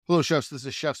Hello, chefs. This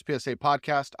is Chef's PSA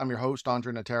Podcast. I'm your host,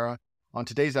 Andre Natera. On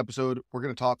today's episode, we're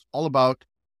going to talk all about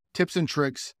tips and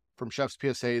tricks from Chef's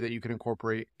PSA that you can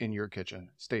incorporate in your kitchen.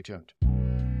 Stay tuned.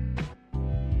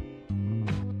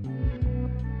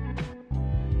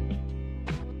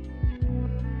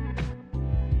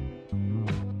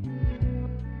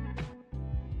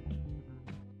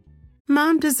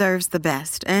 Mom deserves the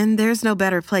best, and there's no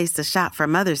better place to shop for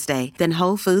Mother's Day than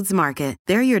Whole Foods Market.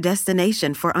 They're your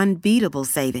destination for unbeatable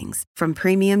savings, from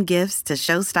premium gifts to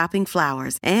show-stopping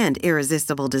flowers and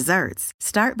irresistible desserts.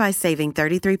 Start by saving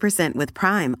 33% with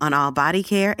Prime on all body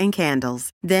care and candles.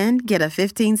 Then get a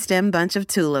 15-stem bunch of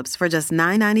tulips for just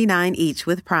 $9.99 each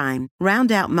with Prime.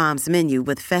 Round out Mom's menu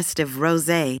with festive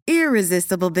rosé,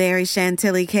 irresistible berry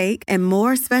chantilly cake, and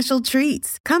more special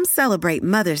treats. Come celebrate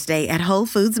Mother's Day at Whole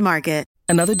Foods Market.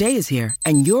 Another day is here,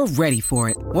 and you're ready for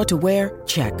it. What to wear?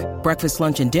 Check. Breakfast,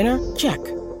 lunch, and dinner? Check.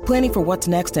 Planning for what's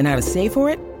next and how to save for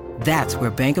it? That's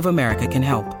where Bank of America can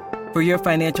help. For your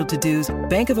financial to-dos,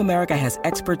 Bank of America has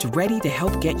experts ready to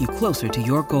help get you closer to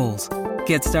your goals.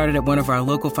 Get started at one of our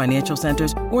local financial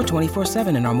centers or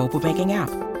 24/7 in our mobile banking app.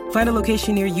 Find a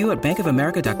location near you at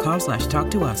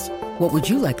bankofamerica.com/talktous. What would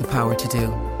you like the power to do?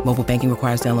 Mobile banking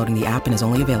requires downloading the app and is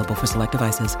only available for select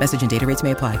devices. Message and data rates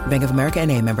may apply. Bank of America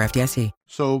N.A., member FDIC.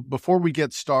 So before we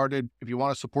get started, if you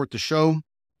want to support the show,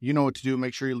 you know what to do.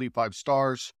 Make sure you leave 5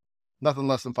 stars. Nothing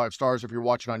less than 5 stars. If you're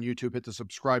watching on YouTube, hit the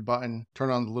subscribe button,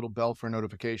 turn on the little bell for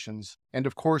notifications. And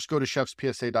of course, go to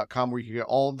chefspsa.com where you can get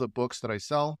all the books that I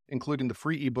sell, including the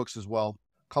free ebooks as well.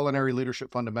 Culinary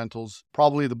Leadership Fundamentals,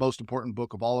 probably the most important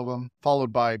book of all of them,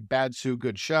 followed by Bad Sous,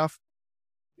 Good Chef.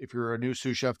 If you're a new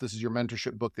sous chef, this is your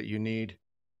mentorship book that you need.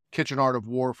 Kitchen Art of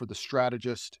War for the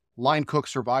strategist. Line Cook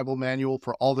Survival Manual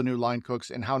for all the new line cooks,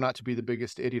 and how not to be the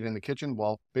biggest idiot in the kitchen.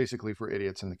 Well, basically for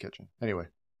idiots in the kitchen. Anyway,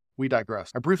 we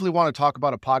digress. I briefly want to talk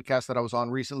about a podcast that I was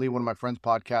on recently, one of my friend's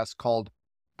podcasts called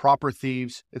Proper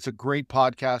Thieves. It's a great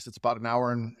podcast. It's about an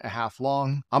hour and a half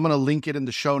long. I'm going to link it in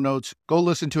the show notes. Go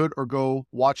listen to it or go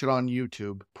watch it on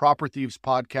YouTube. Proper Thieves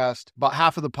podcast. About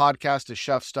half of the podcast is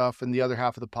chef stuff, and the other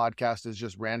half of the podcast is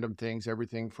just random things,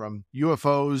 everything from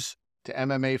UFOs to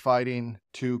MMA fighting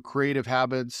to creative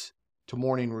habits to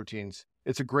morning routines.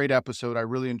 It's a great episode. I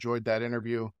really enjoyed that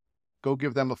interview. Go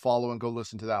give them a follow and go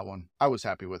listen to that one. I was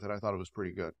happy with it. I thought it was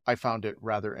pretty good. I found it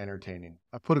rather entertaining.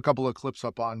 I put a couple of clips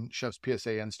up on Chef's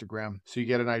PSA Instagram so you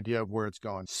get an idea of where it's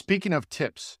going. Speaking of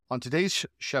tips, on today's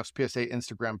Chef's PSA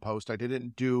Instagram post, I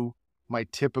didn't do my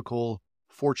typical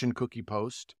fortune cookie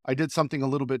post. I did something a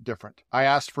little bit different. I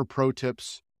asked for pro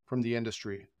tips from the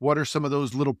industry. What are some of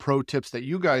those little pro tips that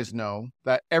you guys know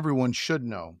that everyone should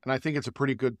know? And I think it's a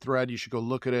pretty good thread. You should go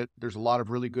look at it. There's a lot of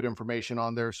really good information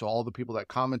on there. So all the people that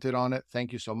commented on it,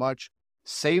 thank you so much.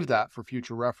 Save that for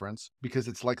future reference because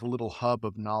it's like a little hub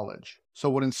of knowledge. So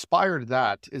what inspired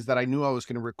that is that I knew I was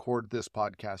going to record this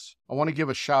podcast. I want to give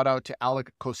a shout out to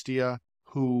Alec Costilla,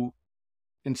 who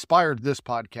inspired this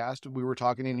podcast. We were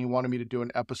talking and he wanted me to do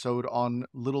an episode on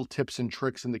little tips and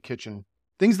tricks in the kitchen.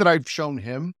 Things that I've shown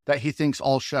him that he thinks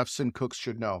all chefs and cooks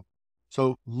should know.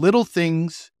 So little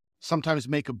things sometimes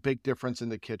make a big difference in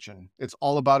the kitchen. It's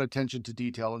all about attention to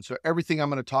detail. And so everything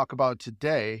I'm going to talk about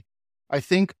today, I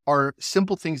think are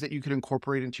simple things that you could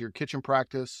incorporate into your kitchen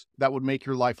practice that would make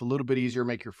your life a little bit easier,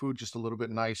 make your food just a little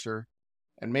bit nicer.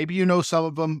 And maybe you know some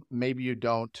of them, maybe you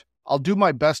don't. I'll do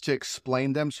my best to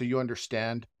explain them so you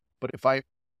understand. But if I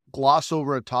gloss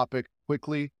over a topic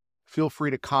quickly, feel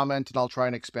free to comment and I'll try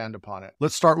and expand upon it.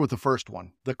 Let's start with the first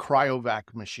one, the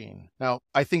CryoVac machine. Now,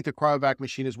 I think the CryoVac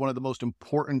machine is one of the most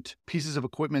important pieces of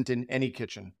equipment in any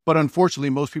kitchen. But unfortunately,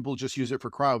 most people just use it for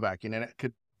cryovacing and it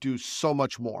could do so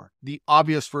much more. The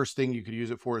obvious first thing you could use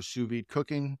it for is sous vide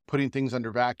cooking, putting things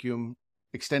under vacuum,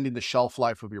 extending the shelf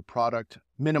life of your product,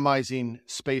 minimizing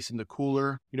space in the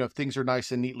cooler. You know, if things are nice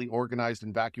and neatly organized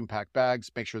in vacuum packed bags,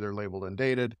 make sure they're labeled and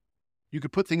dated. You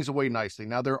could put things away nicely.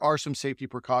 Now, there are some safety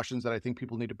precautions that I think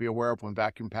people need to be aware of when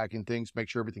vacuum packing things. Make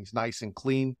sure everything's nice and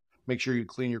clean. Make sure you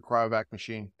clean your CryoVac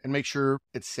machine and make sure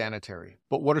it's sanitary.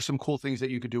 But what are some cool things that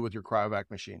you could do with your CryoVac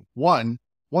machine? One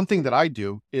thing that I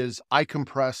do is I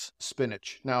compress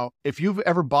spinach. Now, if you've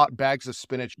ever bought bags of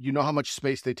spinach, you know how much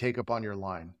space they take up on your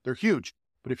line. They're huge.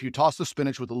 But if you toss the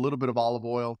spinach with a little bit of olive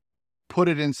oil, put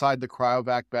it inside the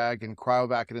CryoVac bag and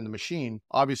CryoVac it in the machine,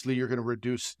 obviously you're going to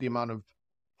reduce the amount of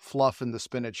fluff in the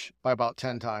spinach by about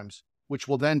 10 times, which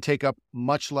will then take up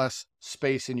much less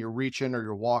space in your reach-in or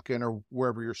your walk-in or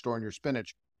wherever you're storing your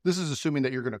spinach. This is assuming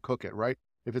that you're going to cook it, right?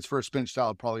 If it's for a spinach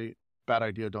salad, probably bad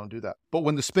idea, don't do that. But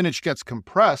when the spinach gets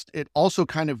compressed, it also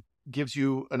kind of gives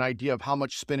you an idea of how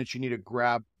much spinach you need to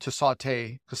grab to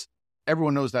saute, because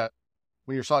everyone knows that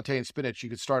when you're sauteing spinach, you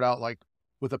could start out like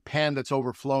with a pan that's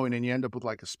overflowing and you end up with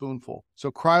like a spoonful.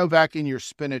 So cryovac your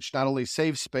spinach not only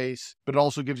saves space, but it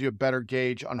also gives you a better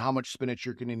gauge on how much spinach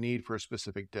you're going to need for a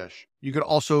specific dish. You could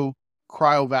also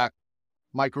cryovac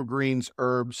microgreens,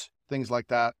 herbs, things like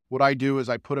that. What I do is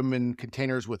I put them in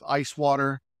containers with ice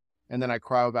water and then I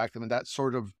cryovac them, and that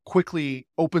sort of quickly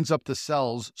opens up the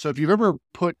cells. So if you've ever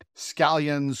put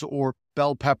scallions or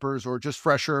bell peppers or just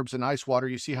fresh herbs in ice water,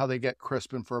 you see how they get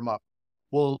crisp and firm up.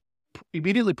 Well,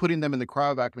 immediately putting them in the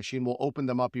cryovac machine will open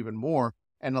them up even more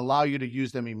and allow you to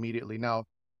use them immediately. Now,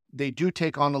 they do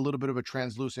take on a little bit of a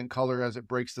translucent color as it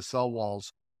breaks the cell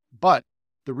walls, but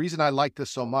the reason I like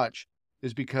this so much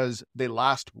is because they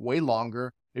last way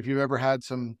longer. If you've ever had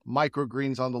some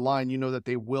microgreens on the line, you know that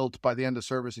they wilt by the end of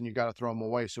service and you got to throw them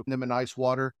away. So them in ice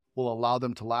water will allow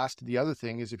them to last. The other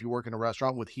thing is if you work in a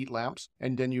restaurant with heat lamps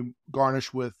and then you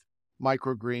garnish with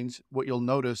microgreens, what you'll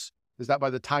notice is that by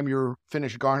the time you're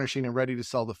finished garnishing and ready to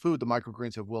sell the food, the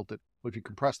microgreens have wilted. If you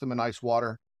compress them in ice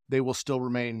water, they will still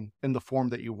remain in the form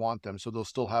that you want them. So they'll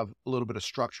still have a little bit of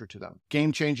structure to them.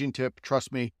 Game-changing tip,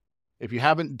 trust me. If you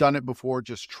haven't done it before,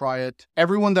 just try it.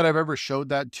 Everyone that I've ever showed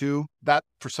that to, that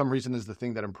for some reason is the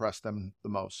thing that impressed them the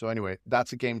most. So anyway,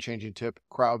 that's a game-changing tip.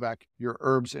 Cryovac your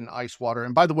herbs in ice water.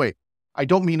 And by the way, I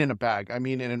don't mean in a bag. I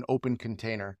mean in an open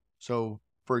container. So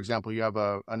for example, you have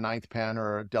a ninth pan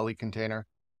or a deli container,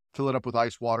 fill it up with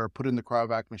ice water, put it in the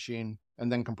cryovac machine,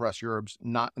 and then compress your herbs,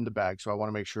 not in the bag. So I want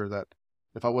to make sure that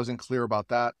if I wasn't clear about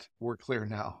that, we're clear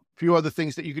now. A few other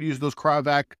things that you could use those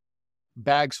cryovac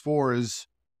bags for is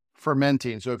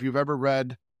fermenting. So if you've ever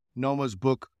read Noma's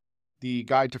book, The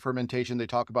Guide to Fermentation, they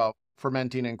talk about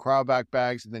fermenting in cryovac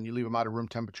bags, and then you leave them out of room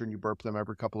temperature and you burp them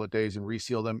every couple of days and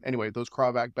reseal them. Anyway, those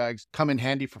cryovac bags come in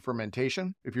handy for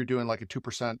fermentation. If you're doing like a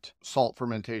 2% salt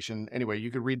fermentation, anyway,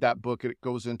 you could read that book. It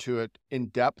goes into it in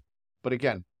depth. But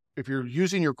again, if you're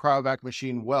using your cryovac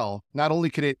machine well, not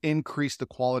only could it increase the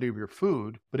quality of your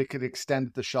food, but it could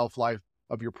extend the shelf life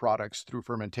of your products through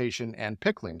fermentation and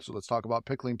pickling. So let's talk about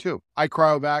pickling too. I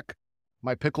cryovac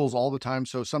my pickles all the time.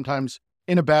 So sometimes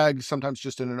in a bag, sometimes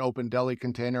just in an open deli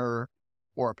container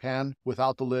or a pan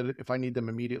without the lid if I need them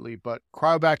immediately. But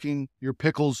cryovacing your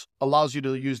pickles allows you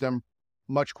to use them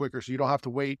much quicker. So you don't have to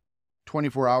wait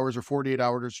 24 hours or 48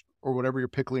 hours or whatever your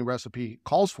pickling recipe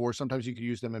calls for. Sometimes you can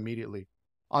use them immediately.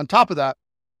 On top of that,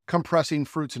 compressing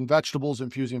fruits and vegetables,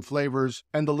 infusing flavors,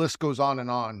 and the list goes on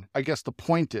and on. I guess the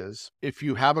point is, if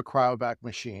you have a cryovac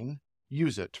machine,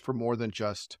 use it for more than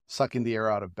just sucking the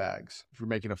air out of bags. If you're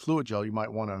making a fluid gel, you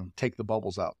might want to take the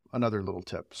bubbles out. Another little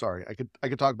tip. Sorry, I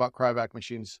could talk about cryovac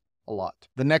machines a lot.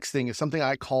 The next thing is something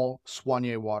I call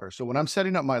soigné water. So when I'm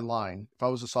setting up my line, if I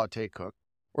was a sauté cook,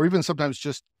 or even sometimes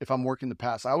just if I'm working the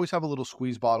pass, I always have a little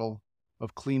squeeze bottle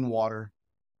of clean water,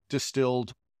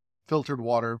 distilled, filtered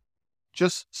water,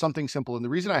 just something simple. And the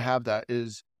reason I have that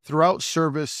is throughout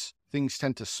service, things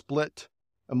tend to split,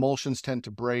 emulsions tend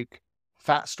to break,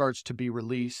 fat starts to be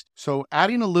released. So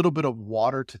adding a little bit of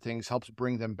water to things helps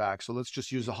bring them back. So let's just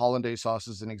use the hollandaise sauce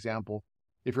as an example.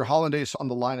 If your hollandaise on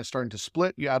the line is starting to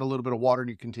split, you add a little bit of water and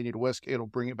you continue to whisk, it'll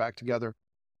bring it back together.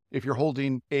 If you're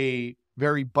holding a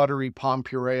very buttery pomme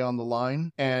puree on the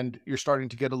line and you're starting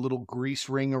to get a little grease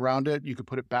ring around it, you could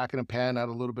put it back in a pan, add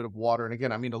a little bit of water. And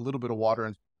again, I mean a little bit of water,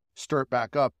 and stir it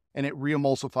back up, and it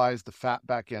re-emulsifies the fat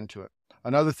back into it.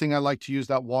 Another thing I like to use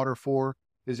that water for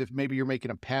is if maybe you're making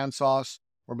a pan sauce,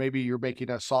 or maybe you're making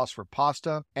a sauce for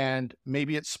pasta, and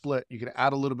maybe it's split. You can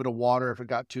add a little bit of water if it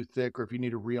got too thick, or if you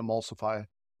need to re-emulsify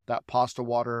that pasta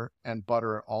water and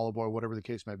butter, olive oil, whatever the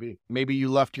case may be. Maybe you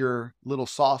left your little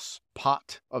sauce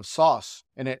pot of sauce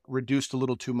and it reduced a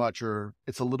little too much, or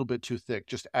it's a little bit too thick.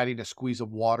 Just adding a squeeze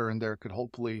of water in there could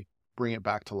hopefully bring it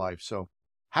back to life. So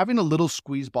having a little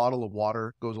squeeze bottle of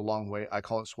water goes a long way. I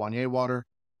call it soigné water.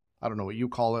 I don't know what you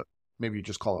call it. Maybe you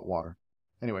just call it water.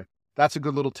 Anyway, that's a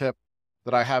good little tip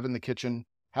that I have in the kitchen.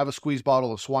 Have a squeeze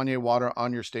bottle of soigné water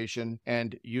on your station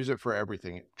and use it for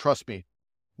everything. Trust me,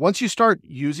 once you start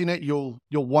using it, you'll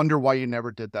wonder why you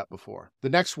never did that before. The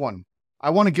next one,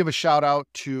 I want to give a shout out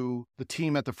to the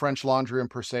team at the French Laundry in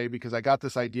Per Se, because I got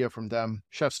this idea from them.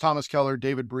 Chefs Thomas Keller,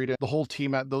 David Breda, the whole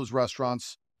team at those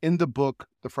restaurants. In the book,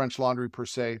 The French Laundry Per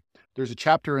Se, there's a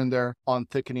chapter in there on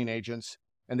thickening agents,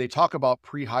 and they talk about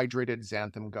prehydrated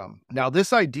xanthan gum. Now,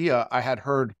 this idea I had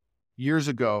heard years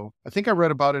ago. I think I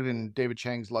read about it in David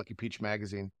Chang's Lucky Peach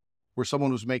magazine, where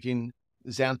someone was making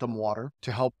xanthan water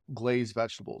to help glaze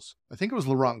vegetables. I think it was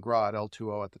Laurent Gras at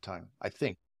L2O at the time. I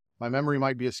think. My memory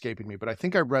might be escaping me, but I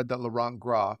think I read that Laurent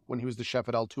Gras, when he was the chef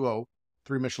at L2O,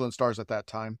 3 Michelin stars at that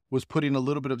time, was putting a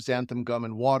little bit of xanthan gum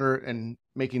in water and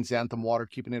making xanthan water,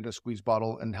 keeping it in a squeeze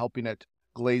bottle and helping it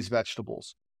glaze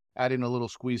vegetables. adding a little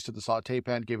squeeze to the saute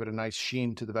pan gave it a nice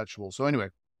sheen to the vegetables. So anyway,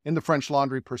 in the French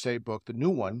Laundry Per Se book, the new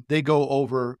one, they go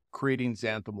over creating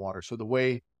xanthan water. So the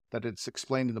way that it's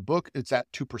explained in the book, it's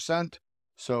at 2%.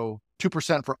 So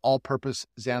 2% for all-purpose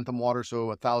xanthan water. So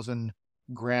 1,000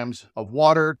 grams of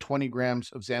water, 20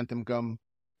 grams of xanthan gum.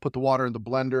 Put the water in the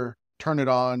blender, turn it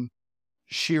on,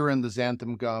 shear in the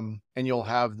xanthan gum, and you'll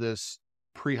have this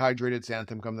prehydrated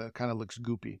xanthan gum that kind of looks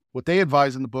goopy. What they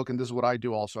advise in the book, and this is what I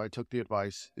do also, I took the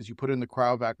advice, is you put it in the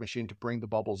cryovac machine to bring the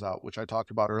bubbles out, which I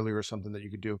talked about earlier is something that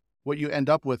you could do. What you end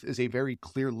up with is a very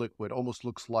clear liquid, almost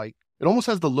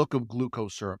has the look of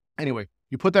glucose syrup. Anyway,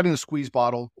 you put that in a squeeze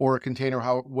bottle or a container,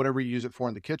 whatever you use it for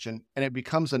in the kitchen, and it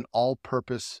becomes an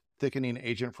all-purpose thickening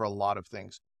agent for a lot of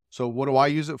things. So what do I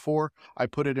use it for? I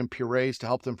put it in purees to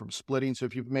help them from splitting. So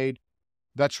if you've made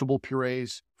vegetable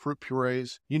purees, fruit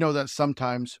purees, you know that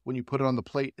sometimes when you put it on the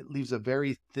plate, it leaves a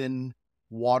very thin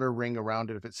water ring around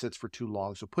it if it sits for too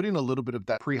long. So putting a little bit of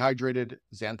that prehydrated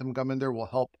xanthan gum in there will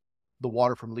help the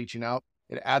water from leaching out.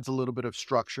 It adds a little bit of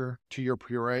structure to your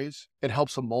purees. It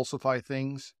helps emulsify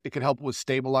things. It can help with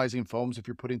stabilizing foams if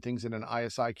you're putting things in an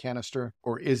ISI canister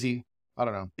or ISI. I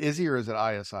don't know. ISI or is it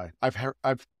ISI?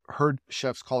 I've heard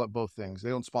chefs call it both things. They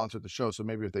don't sponsor the show, so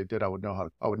maybe if they did, I would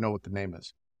know what the name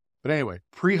is. But anyway,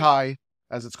 pre-high,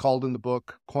 as it's called in the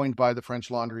book, coined by the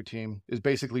French Laundry team, is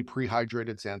basically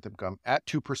prehydrated xanthan gum at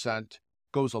 2%,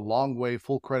 goes a long way.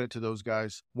 Full credit to those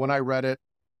guys. When I read it,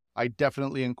 I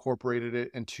definitely incorporated it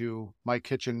into my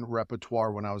kitchen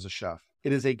repertoire when I was a chef.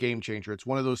 It is a game changer. It's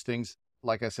one of those things,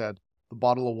 like I said, the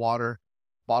bottle of water,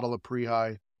 bottle of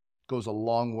pre-high goes a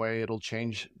long way. It'll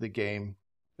change the game.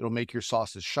 It'll make your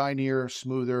sauces shinier,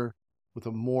 smoother, with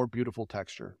a more beautiful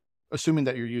texture, assuming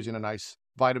that you're using a nice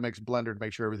Vitamix blender to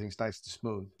make sure everything's nice and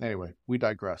smooth. Anyway, we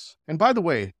digress. And by the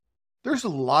way, there's a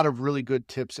lot of really good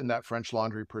tips in that French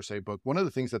Laundry Per Se book. One of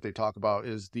the things that they talk about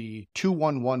is the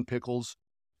 2-1-1 pickles.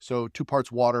 So 2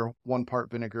 parts water, 1 part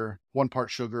vinegar, 1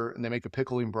 part sugar, and they make a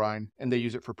pickling brine, and they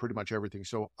use it for pretty much everything.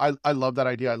 So I love that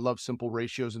idea. I love simple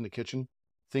ratios in the kitchen.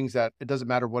 Things that it doesn't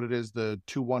matter what it is. The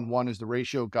 2-1-1 is the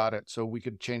ratio. Got it. So we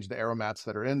could change the aromats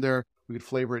that are in there. We could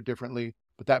flavor it differently,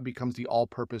 but that becomes the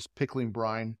all-purpose pickling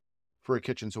brine for a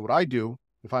kitchen. So what I do,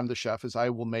 if I'm the chef, is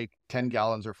I will make 10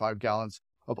 gallons or 5 gallons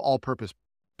of all-purpose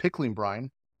pickling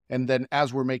brine. And then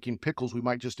as we're making pickles, we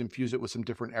might just infuse it with some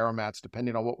different aromats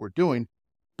depending on what we're doing.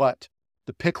 But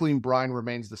the pickling brine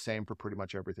remains the same for pretty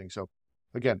much everything. So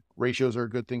again, ratios are a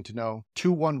good thing to know.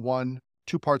 2-1-1,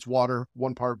 2 parts water,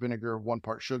 1 part vinegar, 1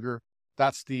 part sugar.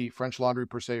 That's the French Laundry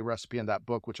Per Se recipe in that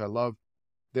book, which I love.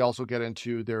 They also get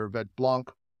into their Veg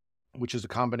Blanc, which is a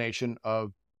combination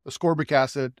of ascorbic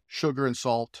acid, sugar, and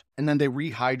salt. And then they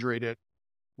rehydrate it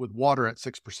with water at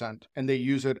 6. And they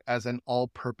use it as an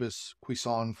all-purpose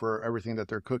cuisson for everything that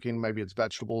they're cooking. Maybe it's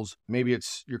vegetables. Maybe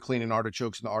it's you're cleaning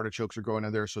artichokes and the artichokes are going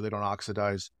in there so they don't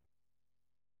oxidize.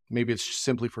 Maybe it's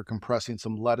simply for compressing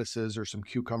some lettuces or some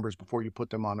cucumbers before you put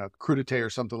them on a crudité or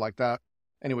something like that.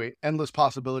 Anyway, endless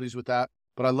possibilities with that.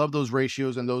 But I love those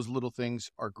ratios, and those little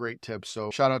things are great tips.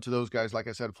 So shout out to those guys. Like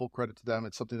I said, full credit to them.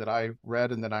 It's something that I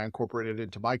read and then I incorporated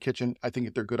into my kitchen. I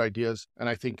think they're good ideas, and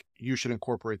I think you should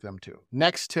incorporate them too.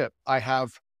 Next tip I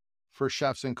have for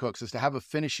chefs and cooks is to have a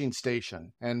finishing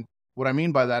station. And what I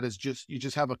mean by that is you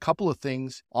just have a couple of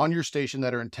things on your station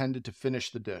that are intended to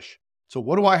finish the dish. So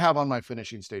what do I have on my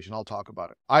finishing station? I'll talk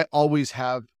about it. I always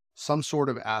have some sort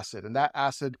of acid, and that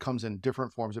acid comes in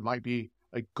different forms. It might be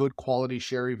a good quality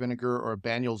sherry vinegar or a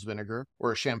Banyuls vinegar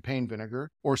or a champagne vinegar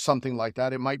or something like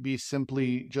that. It might be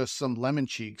simply just some lemon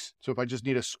cheeks. So if I just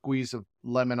need a squeeze of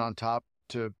lemon on top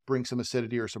to bring some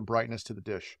acidity or some brightness to the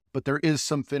dish. But there is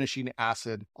some finishing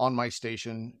acid on my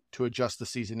station to adjust the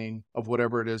seasoning of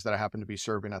whatever it is that I happen to be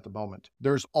serving at the moment.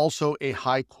 There's also a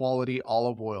high quality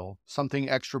olive oil, something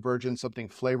extra virgin, something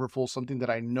flavorful, something that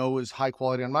I know is high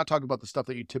quality. I'm not talking about the stuff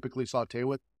that you typically saute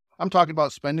with. I'm talking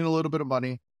about spending a little bit of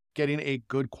money, getting a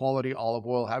good quality olive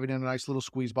oil, having a nice little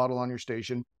squeeze bottle on your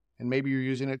station, and maybe you're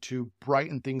using it to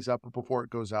brighten things up before it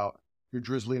goes out. You're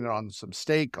drizzling it on some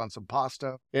steak, on some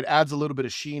pasta. It adds a little bit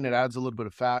of sheen, it adds a little bit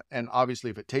of fat, and obviously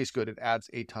if it tastes good, it adds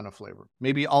a ton of flavor.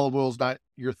 Maybe olive oil is not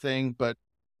your thing, but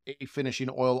a finishing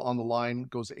oil on the line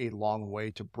goes a long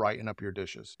way to brighten up your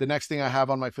dishes. The next thing I have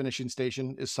on my finishing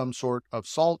station is some sort of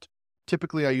salt.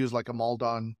 Typically I use like a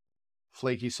Maldon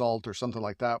flaky salt or something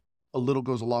like that. A little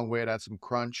goes a long way. It adds some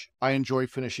crunch. I enjoy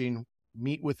finishing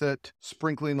meat with it.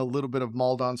 Sprinkling a little bit of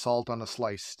Maldon salt on a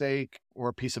sliced steak or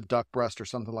a piece of duck breast or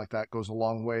something like that goes a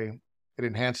long way. It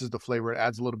enhances the flavor. It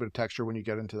adds a little bit of texture when you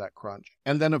get into that crunch.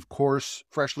 And then, of course,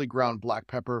 freshly ground black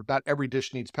pepper. Not every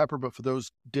dish needs pepper, but for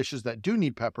those dishes that do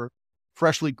need pepper,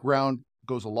 freshly ground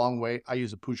goes a long way. I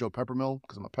use a Peugeot pepper mill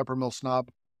because I'm a pepper mill snob.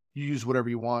 You use whatever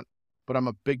you want, but I'm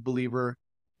a big believer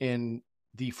in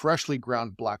the freshly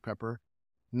ground black pepper,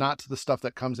 not the stuff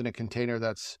that comes in a container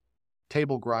that's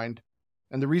table grind.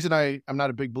 And the reason I'm not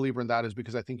a big believer in that is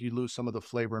because I think you lose some of the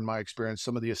flavor in my experience.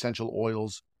 Some of the essential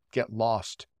oils get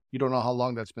lost. You don't know how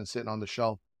long that's been sitting on the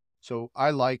shelf. So I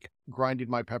like grinding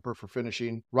my pepper for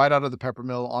finishing right out of the pepper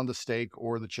mill on the steak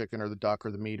or the chicken or the duck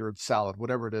or the meat or the salad,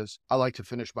 whatever it is. I like to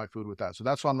finish my food with that. So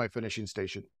that's on my finishing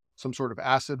station. Some sort of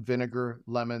acid, vinegar,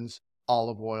 lemons,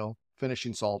 olive oil,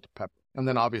 finishing salt, pepper. And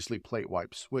then obviously plate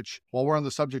wipes, which while we're on the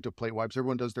subject of plate wipes,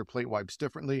 everyone does their plate wipes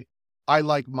differently. I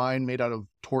like mine made out of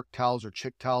torque towels or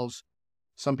chick towels.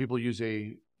 Some people use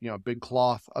a big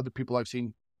cloth. Other people I've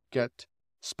seen get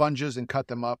sponges and cut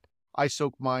them up. I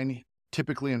soak mine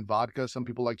typically in vodka. Some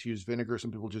people like to use vinegar.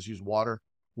 Some people just use water.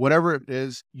 Whatever it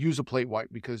is, use a plate wipe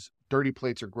because dirty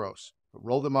plates are gross. But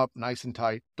roll them up nice and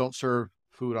tight. Don't serve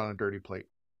food on a dirty plate.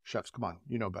 Chefs, come on,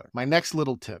 you know better. My next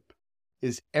little tip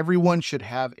is everyone should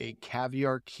have a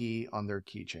caviar key on their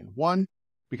keychain. One,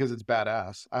 because it's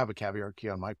badass. I have a caviar key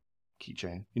on my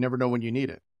keychain. You never know when you need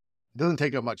it. It doesn't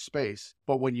take up much space,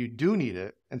 but when you do need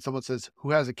it and someone says,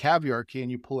 who has a caviar key,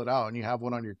 and you pull it out and you have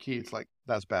one on your key, it's like,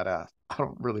 that's badass. I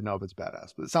don't really know if it's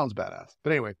badass, but it sounds badass.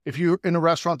 But anyway, if you're in a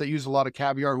restaurant that uses a lot of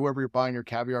caviar, whoever you're buying your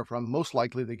caviar from, most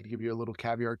likely they could give you a little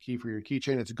caviar key for your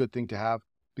keychain. It's a good thing to have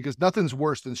because nothing's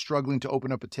worse than struggling to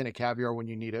open up a tin of caviar when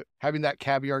you need it. Having that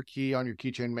caviar key on your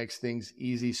keychain makes things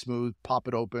easy, smooth, pop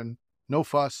it open. No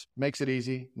fuss, makes it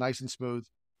easy, nice and smooth.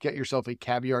 Get yourself a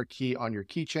caviar key on your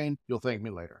keychain. You'll thank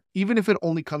me later. Even if it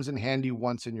only comes in handy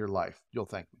once in your life, you'll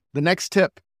thank me. The next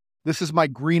tip, this is my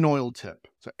green oil tip.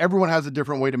 So everyone has a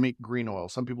different way to make green oil.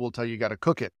 Some people will tell you got to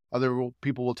cook it. Other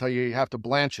people will tell you you have to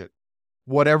blanch it.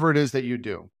 Whatever it is that you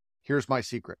do, here's my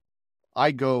secret. I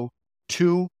go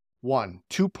 2-1,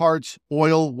 2 parts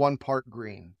oil, 1 part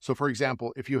green. So for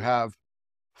example, if you have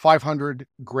 500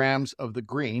 grams of the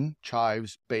green,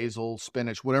 chives, basil,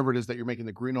 spinach, whatever it is that you're making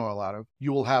the green oil out of,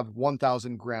 you will have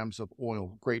 1,000 grams of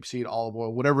oil, grapeseed, olive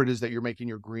oil, whatever it is that you're making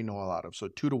your green oil out of. So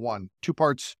 2-1, 2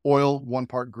 parts oil, 1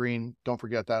 part green. Don't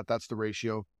forget that. That's the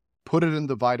ratio. Put it in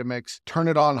the Vitamix, turn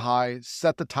it on high,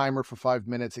 set the timer for 5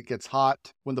 minutes. It gets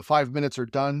hot. When the 5 minutes are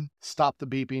done, stop the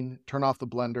beeping, turn off the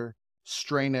blender,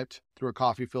 strain it through a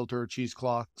coffee filter or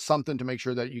cheesecloth, something to make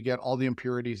sure that you get all the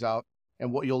impurities out.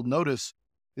 And what you'll notice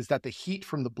is that the heat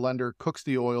from the blender cooks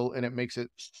the oil and it makes it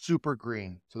super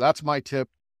green. So that's my tip.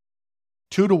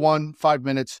 2-1, 5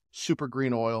 minutes, super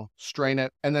green oil, strain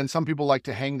it. And then some people like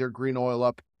to hang their green oil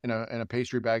up in a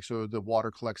pastry bag so the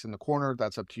water collects in the corner.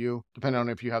 That's up to you, depending on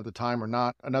if you have the time or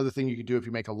not. Another thing you could do if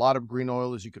you make a lot of green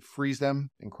oil is you could freeze them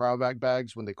in cryovac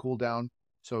bags when they cool down.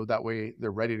 So that way they're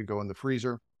ready to go in the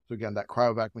freezer. So again, that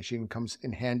cryovac machine comes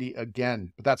in handy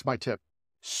again. But that's my tip.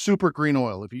 Super green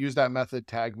oil. If you use that method,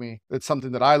 tag me. It's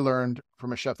something that I learned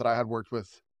from a chef that I had worked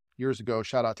with years ago.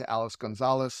 Shout out to Alice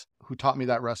Gonzalez, who taught me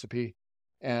that recipe,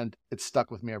 and it's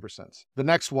stuck with me ever since. The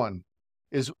next one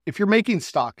is if you're making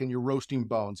stock and you're roasting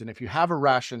bones, and if you have a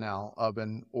Rational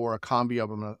oven or a combi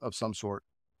oven of some sort,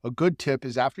 a good tip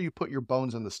is after you put your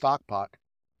bones in the stock pot,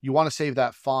 you want to save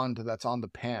that fond that's on the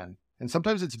pan. And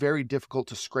sometimes it's very difficult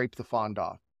to scrape the fond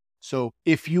off. So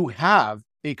if you have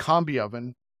a combi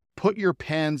oven, put your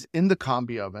pans in the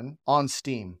combi oven on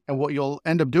steam. And what you'll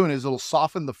end up doing is it'll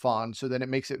soften the fond so that it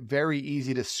makes it very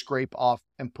easy to scrape off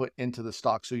and put into the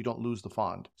stock so you don't lose the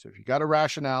fond. So if you got a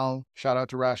Rational, shout out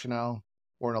to Rational,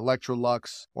 or an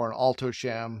Electrolux, or an Alto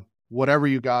Sham, whatever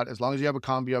you got, as long as you have a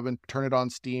combi oven, turn it on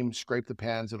steam, scrape the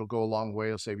pans, it'll go a long way,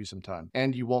 it'll save you some time.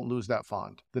 And you won't lose that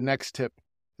fond. The next tip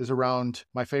is around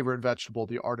my favorite vegetable,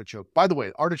 the artichoke. By the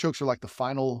way, artichokes are like the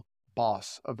final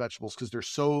boss of vegetables because they're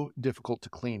so difficult to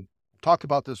clean. I've talked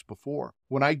about this before.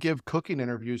 When I give cooking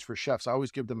interviews for chefs, I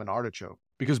always give them an artichoke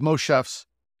because most chefs,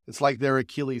 it's like their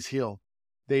Achilles heel.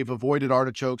 They've avoided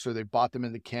artichokes or they bought them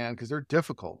in the can because they're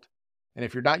difficult. And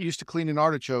if you're not used to cleaning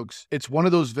artichokes, it's one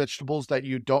of those vegetables that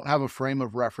you don't have a frame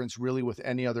of reference really with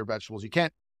any other vegetables.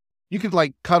 You could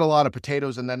like cut a lot of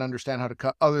potatoes and then understand how to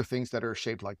cut other things that are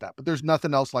shaped like that. But there's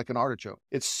nothing else like an artichoke.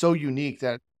 It's so unique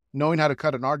that knowing how to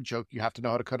cut an artichoke, you have to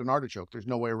know how to cut an artichoke. There's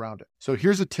no way around it. So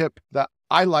here's a tip that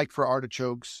I like for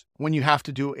artichokes when you have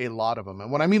to do a lot of them.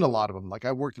 And when I mean a lot of them, like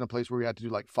I worked in a place where we had to do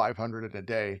like 500 in a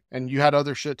day and you had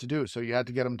other shit to do. So you had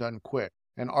to get them done quick.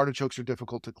 And artichokes are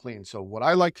difficult to clean. So what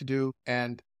I like to do,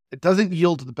 and it doesn't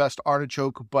yield the best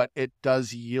artichoke, but it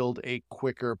does yield a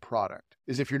quicker product,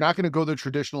 is if you're not going to go the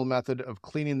traditional method of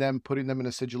cleaning them, putting them in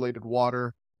acidulated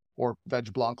water, or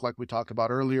veg blanc like we talked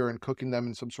about earlier, and cooking them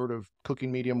in some sort of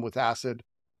cooking medium with acid,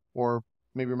 or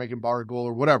maybe you're making bargol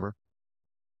or whatever.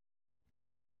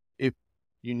 If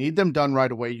You need them done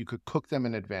right away. You could cook them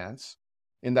in advance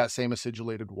in that same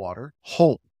acidulated water,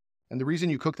 whole. And the reason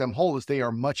you cook them whole is they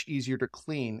are much easier to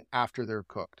clean after they're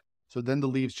cooked. So then the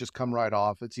leaves just come right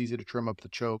off. It's easy to trim up the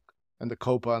choke and the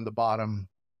copa on the bottom,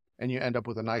 and you end up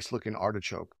with a nice looking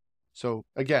artichoke. So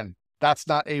again, that's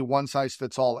not a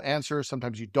one-size-fits-all answer.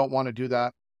 Sometimes you don't want to do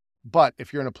that. But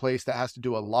if you're in a place that has to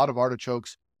do a lot of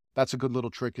artichokes, that's a good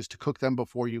little trick, is to cook them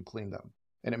before you clean them.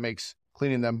 And it makes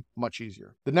cleaning them much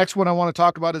easier. The next one I want to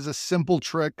talk about is a simple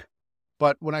trick,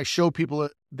 but when I show people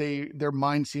it, their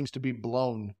mind seems to be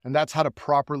blown. And that's how to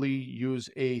properly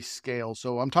use a scale.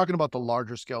 So I'm talking about the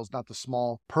larger scales, not the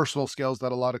small personal scales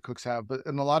that a lot of cooks have. But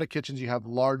in a lot of kitchens, you have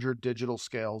larger digital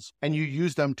scales and you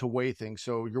use them to weigh things.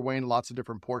 So you're weighing lots of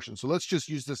different portions. So let's just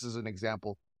use this as an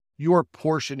example. You are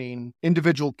portioning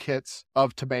individual kits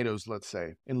of tomatoes, let's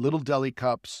say, in little deli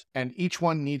cups, and each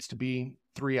one needs to be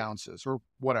 3 ounces or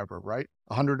whatever, right?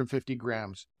 150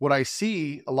 grams. What I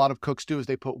see a lot of cooks do is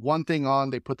they put one thing on,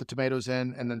 they put the tomatoes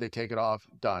in, and then they take it off,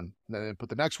 done. And then they put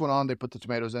the next one on, they put the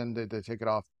tomatoes in, they take it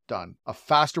off, done. A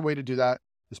faster way to do that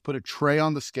is put a tray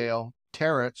on the scale,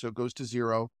 tare it so it goes to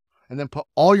 0, and then put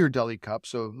all your deli cups.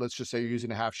 So let's just say you're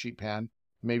using a half sheet pan.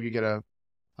 Maybe you get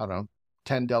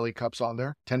 10 deli cups on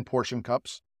there, 10 portion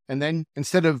cups. And then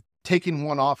instead of taking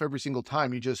one off every single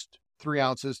time, you just 3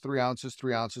 ounces, 3 ounces,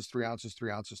 3 ounces, 3 ounces,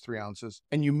 3 ounces, 3 ounces.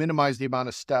 And you minimize the amount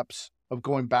of steps of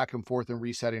going back and forth and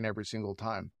resetting every single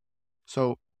time.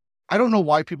 So I don't know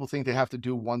why people think they have to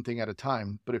do one thing at a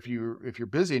time, but if you're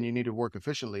busy and you need to work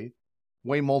efficiently,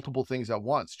 weigh multiple things at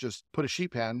once. Just put a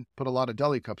sheet pan, put a lot of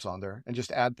deli cups on there, and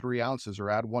just add 3 ounces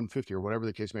or add 150 or whatever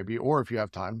the case may be. Or if you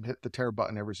have time, hit the tare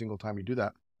button every single time you do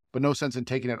that. But no sense in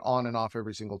taking it on and off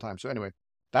every single time. So anyway,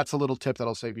 that's a little tip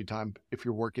that'll save you time if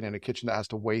you're working in a kitchen that has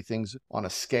to weigh things on a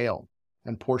scale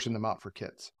and portion them out for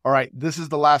kits. All right, this is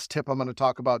the last tip I'm going to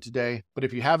talk about today. But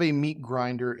if you have a meat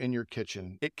grinder in your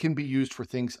kitchen, it can be used for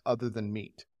things other than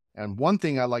meat. And one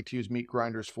thing I like to use meat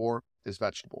grinders for is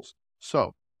vegetables.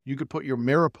 So you could put your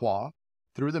mirepoix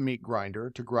through the meat grinder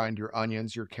to grind your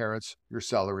onions, your carrots, your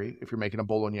celery, if you're making a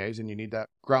bolognese and you need that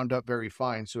ground up very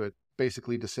fine so it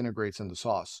basically disintegrates in the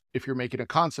sauce. If you're making a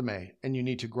consommé and you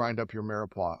need to grind up your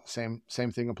mirepoix,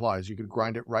 same thing applies. You could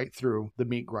grind it right through the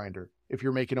meat grinder. If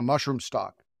you're making a mushroom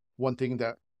stock, one thing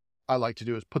that I like to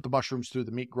do is put the mushrooms through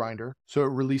the meat grinder so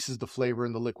it releases the flavor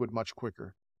in the liquid much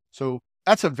quicker. So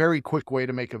that's a very quick way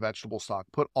to make a vegetable stock.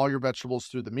 Put all your vegetables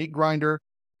through the meat grinder,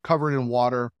 cover it in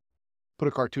water, put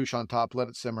a cartouche on top, let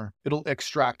it simmer. It'll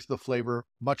extract the flavor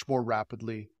much more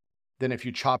rapidly than if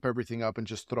you chop everything up and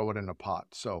just throw it in a pot.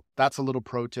 So that's a little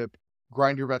pro tip.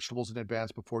 Grind your vegetables in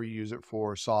advance before you use it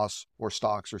for sauce or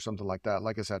stocks or something like that.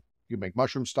 Like I said, you can make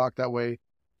mushroom stock that way.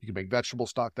 You can make vegetable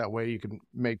stock that way. You can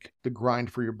make the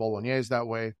grind for your bolognese that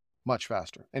way, much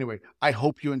faster. Anyway, I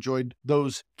hope you enjoyed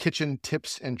those kitchen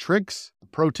tips and tricks, the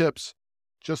pro tips,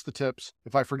 just the tips.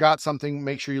 If I forgot something,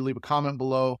 make sure you leave a comment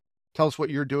below. Tell us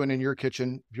what you're doing in your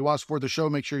kitchen. If you want to support the show,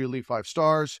 make sure you leave 5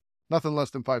 stars. Nothing less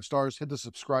than 5 stars. Hit the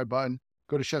subscribe button.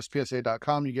 Go to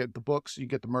chefspsa.com. You get the books, you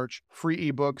get the merch, free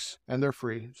ebooks, and they're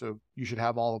free. So you should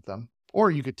have all of them.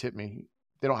 Or you could tip me.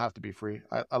 They don't have to be free.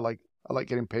 I like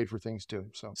getting paid for things too.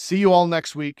 So see you all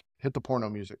next week. Hit the porno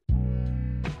music.